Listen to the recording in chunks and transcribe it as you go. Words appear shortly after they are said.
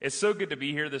It's so good to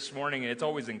be here this morning, and it's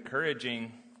always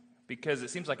encouraging because it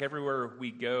seems like everywhere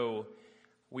we go,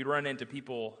 we run into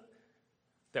people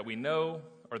that we know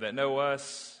or that know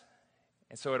us,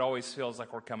 and so it always feels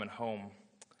like we're coming home.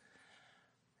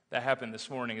 That happened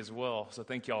this morning as well, so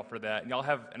thank y'all for that. And y'all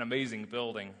have an amazing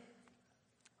building.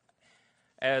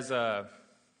 As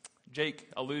Jake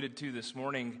alluded to this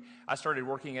morning, I started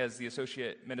working as the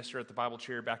associate minister at the Bible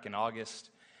Chair back in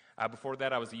August. Before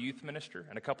that, I was a youth minister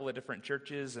in a couple of different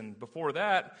churches, and before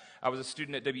that, I was a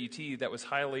student at WT that was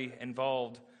highly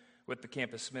involved with the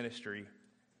campus ministry.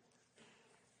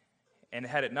 And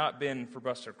had it not been for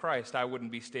Buster Christ, I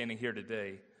wouldn't be standing here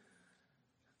today.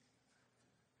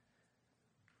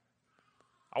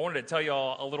 I wanted to tell you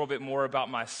all a little bit more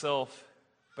about myself,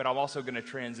 but I'm also going to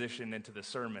transition into the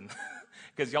sermon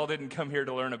because y'all didn't come here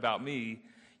to learn about me.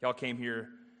 Y'all came here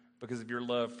because of your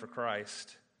love for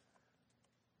Christ.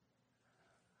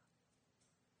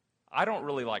 I don't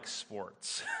really like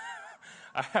sports.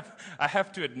 I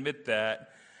have to admit that.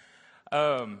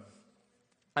 I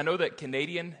know that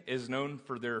Canadian is known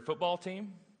for their football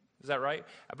team. Is that right?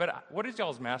 But what is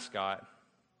y'all's mascot?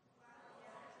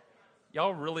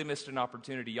 Y'all really missed an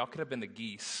opportunity. Y'all could have been the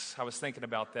geese. I was thinking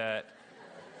about that.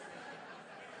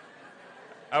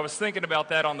 I was thinking about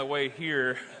that on the way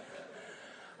here.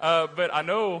 But I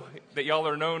know that y'all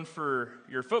are known for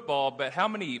your football, but how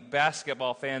many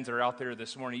basketball fans are out there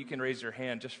this morning? You can raise your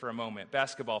hand just for a moment.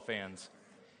 Basketball fans.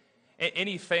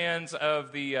 Any fans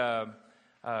of the,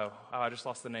 I just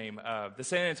lost the name, the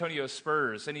San Antonio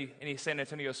Spurs? Any San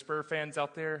Antonio Spur fans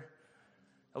out there?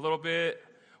 A little bit?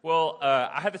 Well,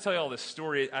 I had to tell you all this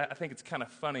story. I think it's kind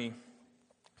of funny.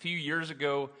 A few years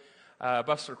ago,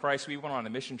 Buster Christ, we went on a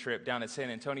mission trip down at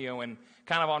San Antonio, and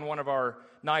kind of on one of our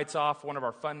nights off, one of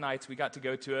our fun nights, we got to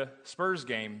go to a Spurs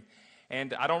game.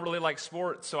 And I don't really like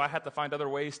sports, so I had to find other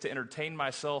ways to entertain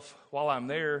myself while I'm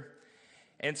there.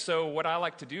 And so what I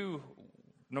like to do,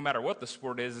 no matter what the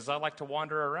sport is I like to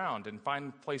wander around and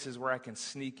find places where I can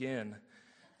sneak in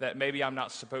that maybe I'm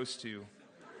not supposed to.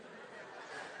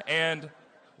 And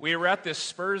we were at this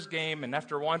Spurs game, and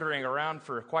after wandering around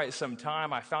for quite some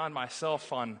time, I found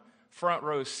myself on front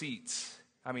row seats,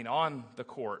 on the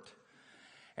court.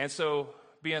 And so,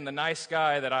 being the nice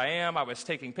guy that I am, I was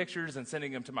taking pictures and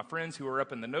sending them to my friends who were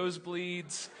up in the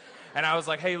nosebleeds. And I was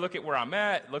like, hey, look at where I'm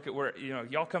at. Look at where,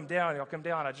 y'all come down.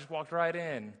 I just walked right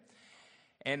in.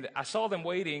 And I saw them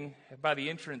waiting by the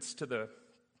entrance to the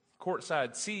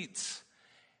courtside seats.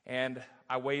 And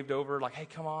I waved over like, hey,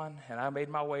 come on. And I made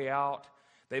my way out.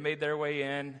 They made their way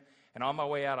in. And on my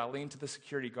way out, I leaned to the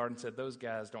security guard and said, those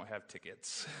guys don't have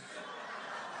tickets.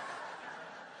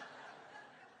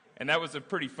 And that was a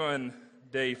pretty fun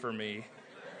day for me.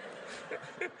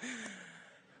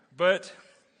 But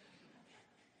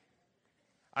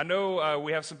I know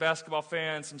we have some basketball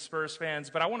fans, some Spurs fans,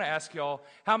 but I want to ask y'all,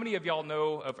 how many of y'all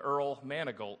know of Earl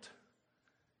Manigault?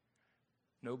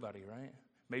 Nobody, right?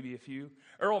 Maybe a few.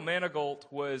 Earl Manigault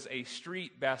was a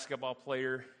street basketball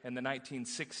player in the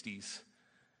 1960s.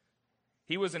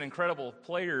 He was an incredible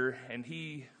player, and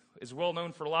he is well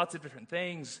known for lots of different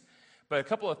things, but a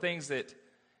couple of things that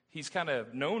he's kind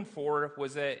of known for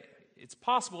was that it's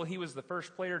possible he was the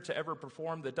first player to ever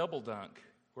perform the double dunk,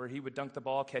 where he would dunk the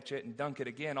ball, catch it, and dunk it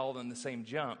again all in the same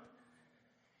jump.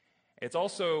 It's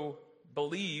also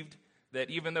believed that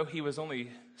even though he was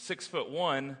only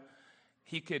 6'1",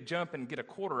 he could jump and get a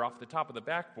quarter off the top of the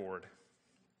backboard.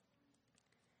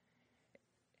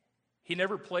 He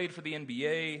never played for the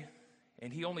NBA,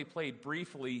 and he only played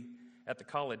briefly at the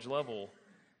college level,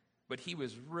 but he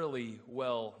was really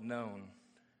well known.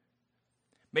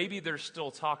 Maybe there's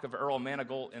still talk of Earl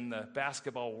Manigault in the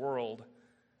basketball world,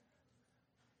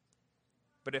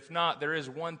 but if not, there is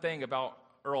one thing about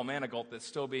Earl Manigault that's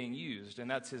still being used, and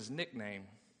that's his nickname.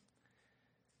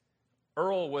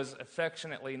 Earl was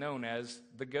affectionately known as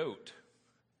the GOAT,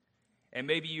 and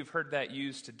maybe you've heard that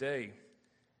used today.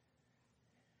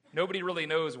 Nobody really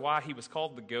knows why he was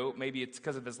called the GOAT. Maybe it's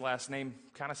because of his last name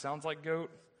kind of sounds like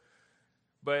goat.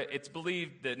 But it's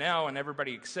believed that now, and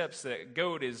everybody accepts that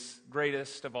GOAT is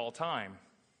greatest of all time.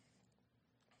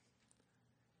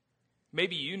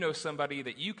 Maybe you know somebody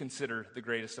that you consider the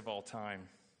greatest of all time.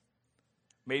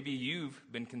 Maybe you've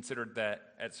been considered that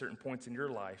at certain points in your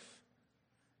life.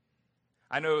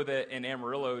 I know that in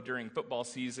Amarillo during football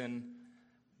season,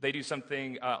 they do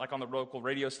something like on the local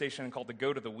radio station called the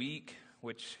Goat of the Week,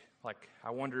 which, I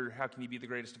wonder, how can you be the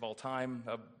greatest of all time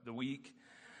of the week?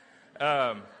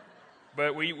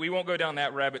 But we won't go down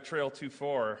that rabbit trail too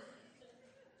far.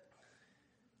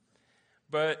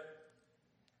 But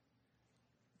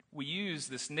we use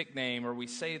this nickname, or we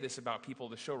say this about people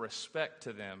to show respect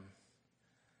to them.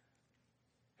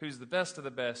 who's the best of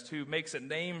the best, who makes a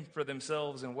name for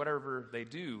themselves in whatever they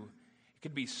do. It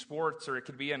could be sports, or it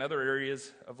could be in other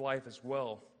areas of life as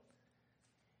well.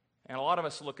 And a lot of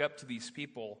us look up to these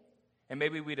people, and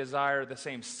maybe we desire the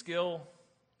same skill,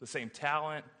 the same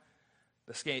talent,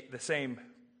 the same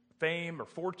fame or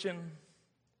fortune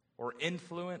or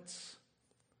influence.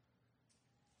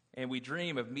 And we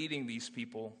dream of meeting these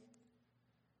people,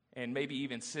 and maybe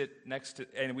even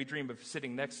we dream of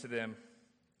sitting next to them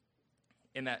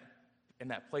in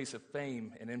that place of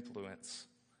fame and influence.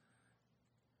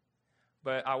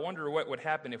 But I wonder what would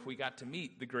happen if we got to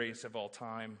meet the greatest of all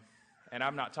time. And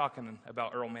I'm not talking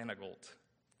about Earl Manigault.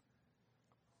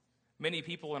 Many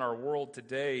people in our world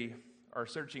today are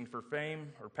searching for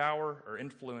fame or power or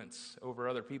influence over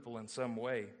other people in some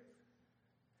way.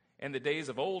 In the days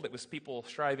of old, it was people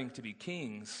striving to be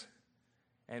kings.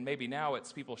 And maybe now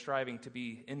it's people striving to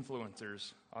be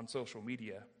influencers on social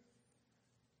media.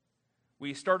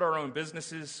 We start our own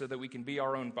businesses so that we can be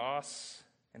our own boss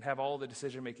and have all the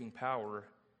decision-making power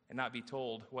and not be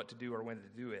told what to do or when to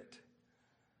do it.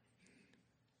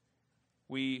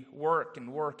 We work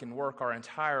and work and work our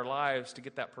entire lives to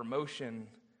get that promotion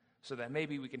so that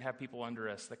maybe we can have people under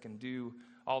us that can do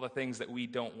all the things that we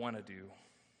don't want to do.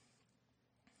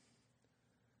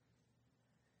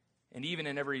 And even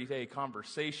in everyday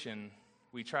conversation,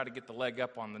 we try to get the leg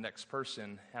up on the next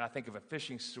person. And I think of a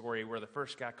fishing story where the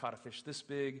first guy caught a fish this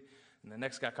big, and the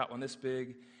next guy caught one this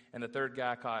big, and the third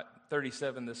guy caught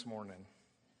 37 this morning.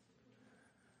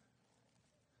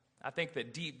 I think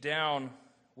that deep down,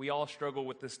 we all struggle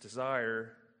with this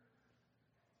desire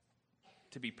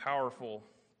to be powerful,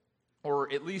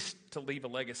 or at least to leave a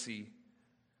legacy,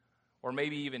 or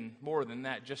maybe even more than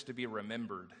that, just to be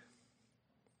remembered.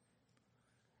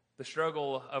 The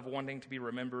struggle of wanting to be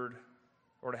remembered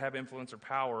or to have influence or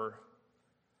power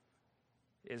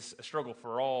is a struggle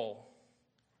for all.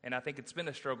 And I think it's been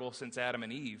a struggle since Adam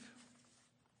and Eve.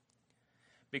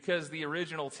 Because the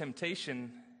original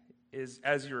temptation is,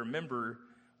 as you remember,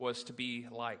 was to be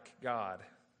like God.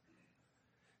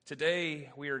 Today,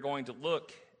 we are going to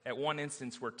look at one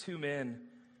instance where two men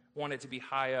wanted to be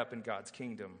high up in God's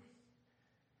kingdom.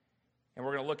 And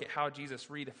we're going to look at how Jesus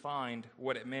redefined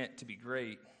what it meant to be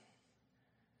great.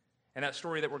 And that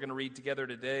story that we're going to read together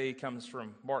today comes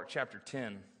from Mark chapter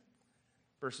 10,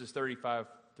 verses 35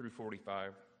 through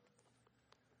 45.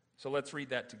 So let's read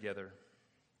that together.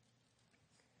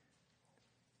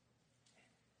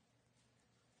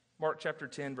 Mark chapter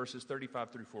 10, verses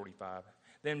 35 through 45.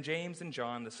 Then James and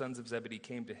John, the sons of Zebedee,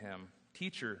 came to him.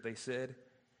 "Teacher," they said,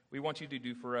 "we want you to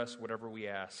do for us whatever we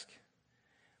ask."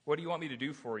 "What do you want me to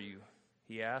do for you?"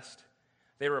 he asked.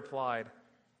 They replied,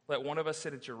 "Let one of us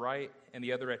sit at your right and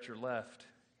the other at your left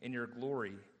in your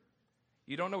glory."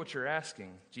 "You don't know what you're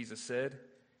asking," Jesus said.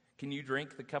 "Can you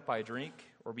drink the cup I drink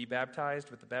or be baptized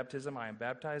with the baptism I am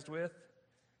baptized with?"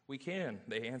 "We can,"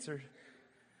 they answered.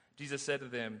 Jesus said to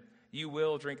them, "You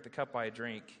will drink the cup I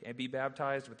drink and be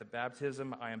baptized with the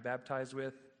baptism I am baptized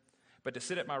with, but to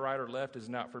sit at my right or left is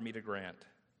not for me to grant.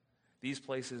 These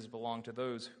places belong to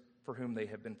those for whom they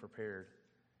have been prepared."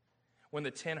 When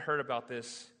the 10 heard about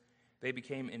this, they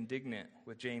became indignant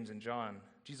with James and John.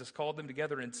 Jesus called them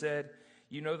together and said,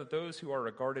 "You know that those who are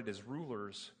regarded as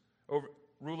rulers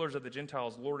of the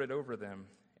Gentiles lord it over them,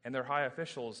 and their high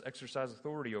officials exercise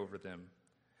authority over them.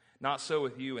 Not so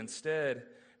with you. Instead,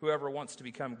 whoever wants to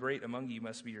become great among you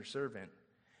must be your servant,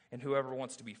 and whoever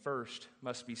wants to be first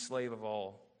must be slave of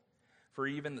all. For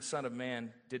even the Son of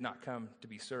Man did not come to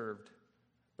be served,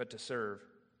 but to serve,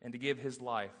 and to give his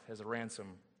life as a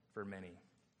ransom for many."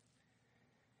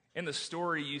 In the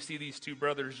story, you see these two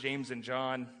brothers, James and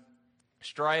John,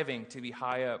 striving to be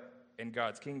high up in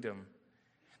God's kingdom.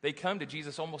 They come to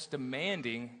Jesus almost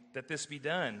demanding that this be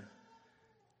done.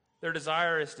 Their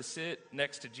desire is to sit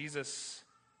next to Jesus,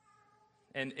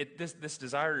 and this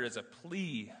desire is a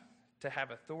plea to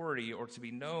have authority or to be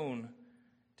known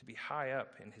to be high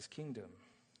up in his kingdom.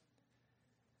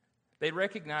 They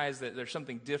recognize that there's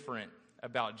something different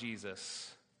about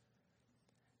Jesus.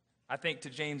 I think to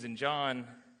James and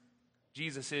John,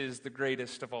 Jesus is the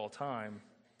greatest of all time.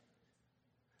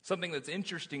 Something that's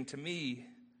interesting to me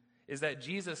is that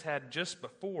Jesus had just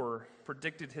before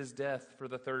predicted his death for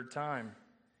the third time.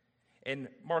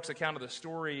 In Mark's account of the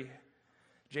story,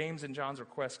 James and John's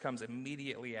request comes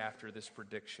immediately after this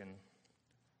prediction.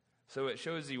 So it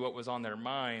shows you what was on their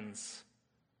minds.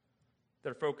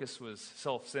 Their focus was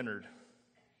self-centered.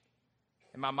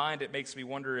 In my mind, it makes me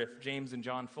wonder if James and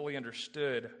John fully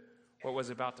understood what was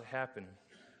about to happen.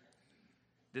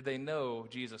 Did they know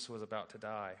Jesus was about to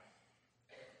die?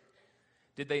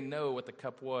 Did they know what the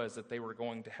cup was that they were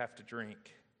going to have to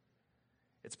drink?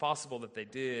 It's possible that they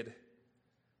did,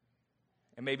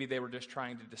 and maybe they were just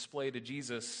trying to display to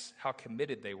Jesus how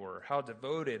committed they were, how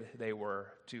devoted they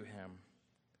were to him.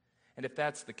 And if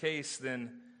that's the case,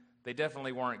 then they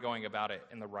definitely weren't going about it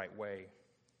in the right way.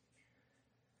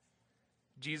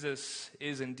 Jesus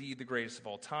is indeed the greatest of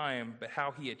all time, but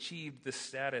how he achieved this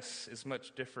status is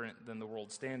much different than the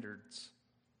world standards.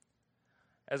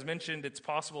 As mentioned, it's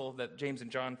possible that James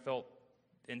and John felt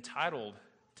entitled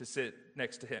to sit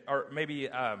next to him, or maybe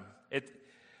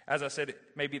as I said,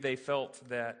 maybe they felt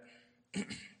that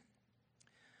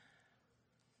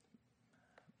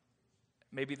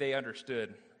maybe they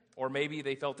understood, or maybe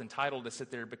they felt entitled to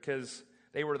sit there because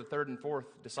they were the third and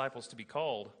fourth disciples to be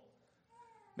called.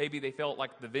 Maybe they felt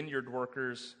like the vineyard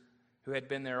workers who had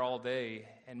been there all day,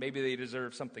 and maybe they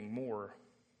deserved something more.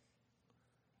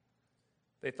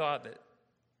 They thought that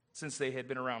since they had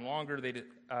been around longer,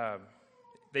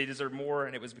 they deserved more,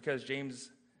 and it was because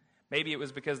maybe it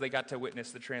was because they got to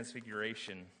witness the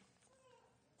transfiguration.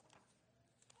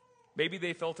 Maybe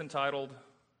they felt entitled,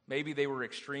 maybe they were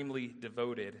extremely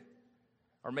devoted,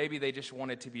 or maybe they just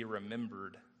wanted to be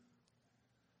remembered.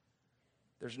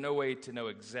 There's no way to know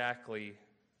exactly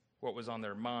what was on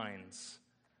their minds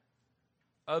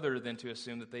other than to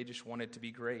assume that they just wanted to be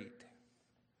great.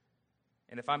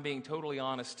 And if I'm being totally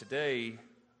honest today,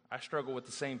 I struggle with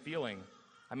the same feeling.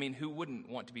 I mean, who wouldn't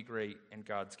want to be great in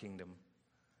God's kingdom?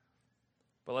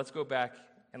 But let's go back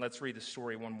and let's read the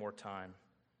story one more time.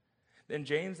 Then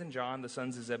James and John, the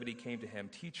sons of Zebedee, came to him.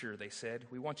 "Teacher," they said,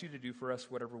 "we want you to do for us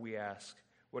whatever we ask."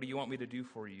 "What do you want me to do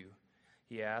for you?"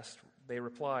 he asked. They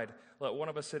replied, "Let one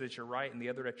of us sit at your right and the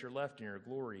other at your left in your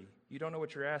glory." "You don't know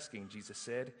what you're asking," Jesus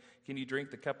said. "Can you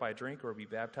drink the cup I drink or be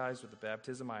baptized with the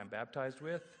baptism I am baptized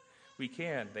with?" "We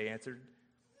can," they answered.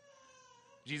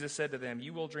 Jesus said to them,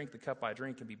 "You will drink the cup I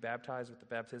drink and be baptized with the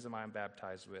baptism I am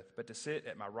baptized with, but to sit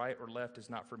at my right or left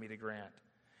is not for me to grant.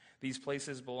 These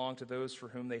places belong to those for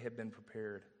whom they have been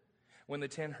prepared." When the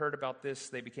 10 heard about this,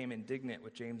 they became indignant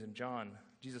with James and John.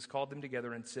 Jesus called them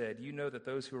together and said, "You know that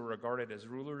those who are regarded as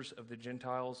rulers of the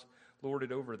Gentiles lord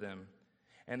it over them,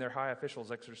 and their high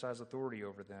officials exercise authority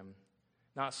over them.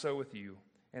 Not so with you.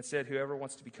 Instead, whoever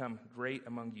wants to become great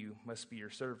among you must be your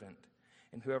servant,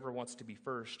 and whoever wants to be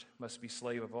first must be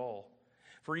slave of all.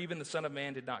 For even the Son of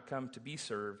Man did not come to be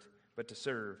served, but to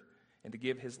serve, and to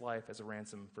give his life as a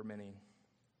ransom for many."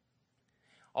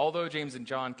 Although James and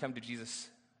John come to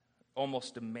Jesus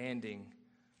almost demanding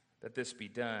that this be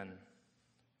done,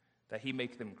 that he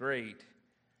make them great,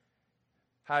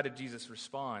 how did Jesus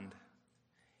respond?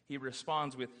 He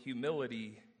responds with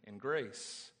humility and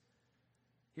grace.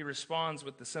 He responds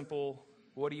with the simple,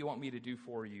 "What do you want me to do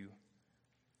for you?"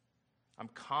 I'm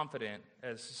confident,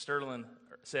 as Sterling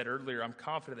said earlier, I'm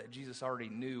confident that Jesus already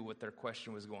knew what their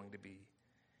question was going to be.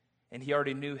 And he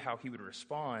already knew how he would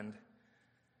respond,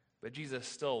 but Jesus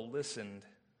still listened,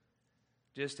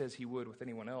 just as he would with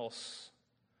anyone else.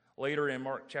 Later in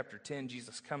Mark chapter 10,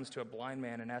 Jesus comes to a blind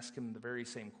man and asks him the very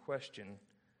same question,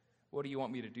 "What do you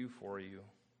want me to do for you?"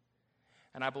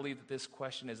 And I believe that this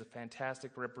question is a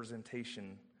fantastic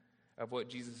representation of what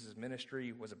Jesus'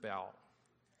 ministry was about.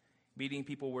 Meeting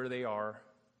people where they are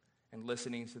and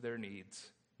listening to their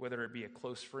needs, whether it be a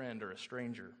close friend or a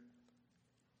stranger.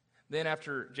 Then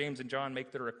after James and John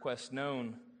make their request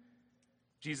known,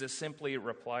 Jesus simply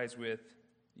replies with,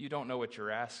 "You don't know what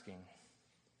you're asking."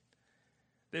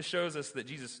 This shows us that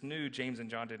Jesus knew James and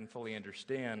John didn't fully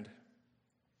understand.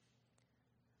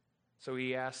 So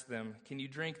he asked them, "Can you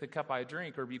drink the cup I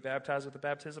drink or be baptized with the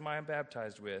baptism I am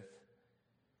baptized with?"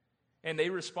 And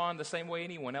they respond the same way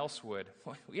anyone else would.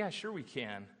 "Well, yeah, sure we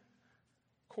can.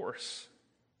 Of course."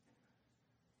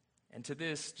 And to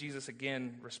this, Jesus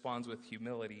again responds with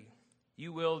humility.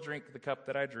 "You will drink the cup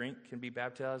that I drink and be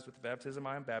baptized with the baptism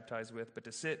I am baptized with, but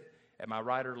to sit at my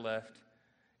right or left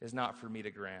is not for me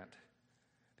to grant.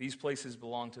 These places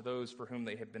belong to those for whom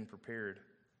they have been prepared."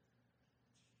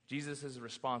 Jesus'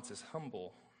 response is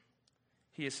humble.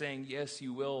 He is saying, "Yes,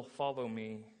 you will follow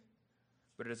me,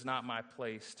 but it is not my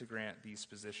place to grant these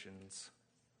positions."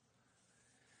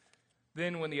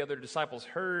 Then when the other disciples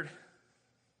heard,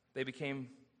 they became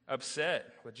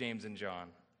upset with James and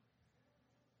John.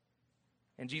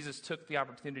 And Jesus took the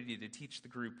opportunity to teach the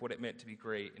group what it meant to be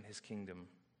great in his kingdom.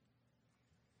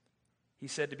 He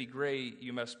said, to be great,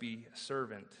 you must be a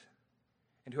servant,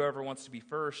 and whoever wants to be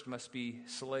first must be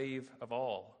slave of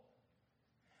all.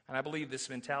 And I believe this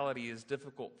mentality is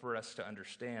difficult for us to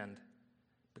understand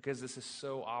because this is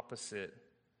so opposite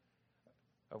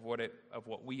of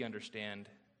what we understand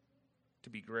to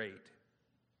be great.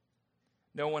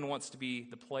 No one wants to be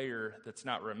the player that's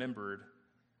not remembered.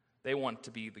 They want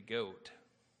to be the GOAT.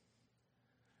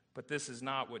 But this is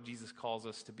not what Jesus calls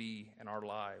us to be in our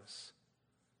lives.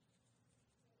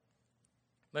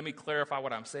 Let me clarify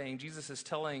what I'm saying. Jesus is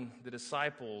telling the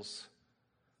disciples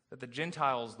that the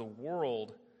Gentiles, the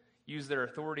world, use their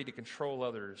authority to control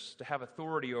others, to have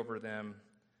authority over them.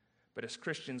 But as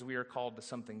Christians, we are called to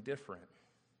something different.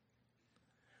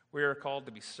 We are called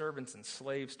to be servants and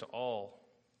slaves to all.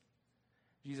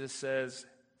 Jesus says,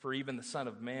 "For even the Son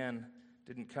of Man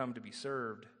didn't come to be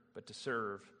served, but to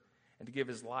serve, and to give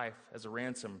his life as a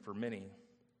ransom for many."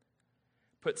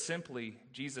 Put simply,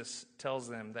 Jesus tells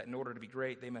them that in order to be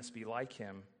great, they must be like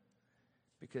him,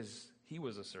 because he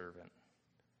was a servant.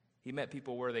 He met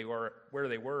people where they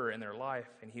were in their life,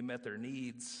 and he met their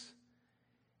needs.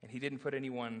 And he didn't put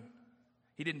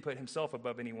himself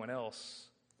above anyone else.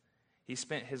 He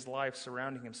spent his life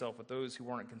surrounding himself with those who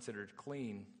weren't considered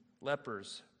clean,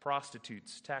 lepers,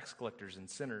 prostitutes, tax collectors, and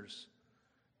sinners.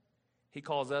 He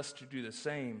calls us to do the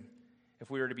same if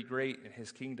we are to be great in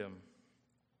his kingdom.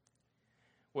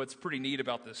 What's pretty neat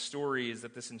about this story is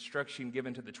that this instruction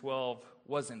given to the 12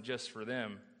 wasn't just for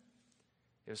them.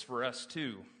 It was for us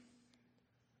too.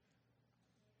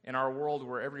 In our world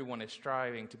where everyone is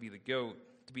striving to be the GOAT,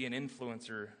 to be an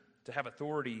influencer, to have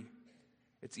authority,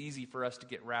 it's easy for us to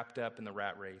get wrapped up in the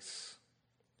rat race.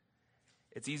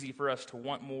 It's easy for us to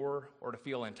want more or to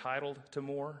feel entitled to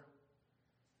more.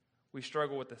 We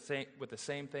struggle with the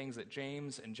same things that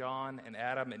James and John and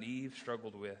Adam and Eve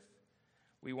struggled with.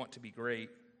 We want to be great.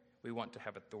 We want to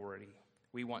have authority.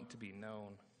 We want to be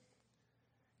known.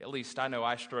 At least I know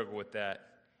I struggle with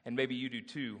that, and maybe you do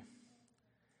too.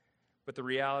 But the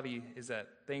reality is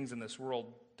that things in this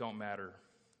world don't matter,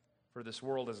 for this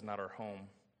world is not our home.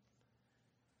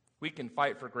 We can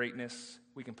fight for greatness.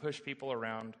 We can push people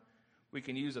around. We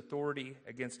can use authority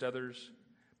against others.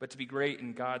 But to be great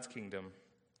in God's kingdom,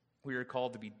 we are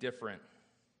called to be different.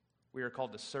 We are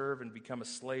called to serve and become a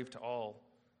slave to all.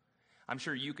 I'm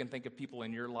sure you can think of people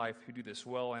in your life who do this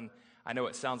well, and I know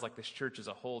it sounds like this church as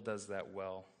a whole does that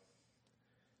well.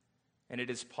 And it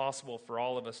is possible for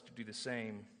all of us to do the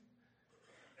same.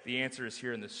 The answer is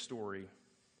here in this story.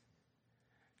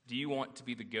 Do you want to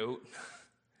be the GOAT?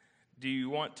 Do you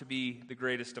want to be the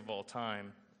greatest of all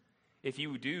time? If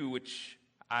you do, which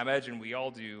I imagine we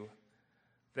all do,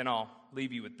 then I'll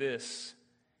leave you with this.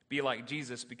 Be like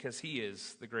Jesus because he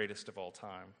is the greatest of all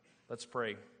time. Let's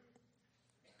pray.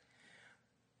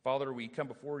 Father, we come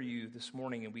before you this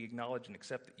morning and we acknowledge and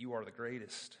accept that you are the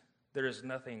greatest. There is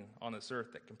nothing on this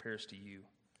earth that compares to you.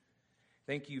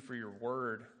 Thank you for your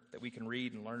word that we can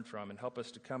read and learn from, and help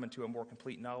us to come into a more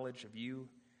complete knowledge of you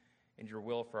and your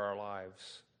will for our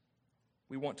lives.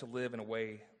 We want to live in a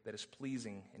way that is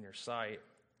pleasing in your sight.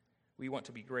 We want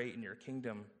to be great in your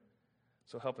kingdom,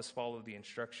 so help us follow the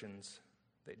instructions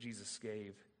that Jesus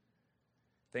gave.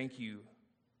 Thank you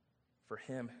for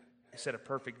him who set a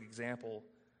perfect example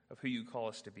of who you call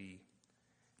us to be.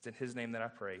 It's in his name that I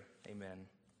pray. Amen.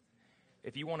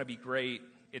 If you want to be great,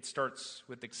 it starts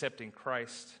with accepting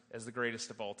Christ as the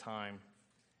greatest of all time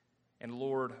and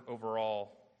Lord over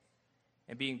all,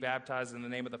 and being baptized in the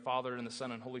name of the Father and the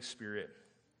Son and Holy Spirit.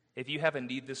 If you have a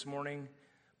need this morning,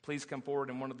 please come forward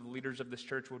and one of the leaders of this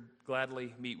church would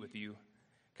gladly meet with you.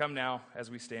 Come now as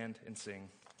we stand and sing.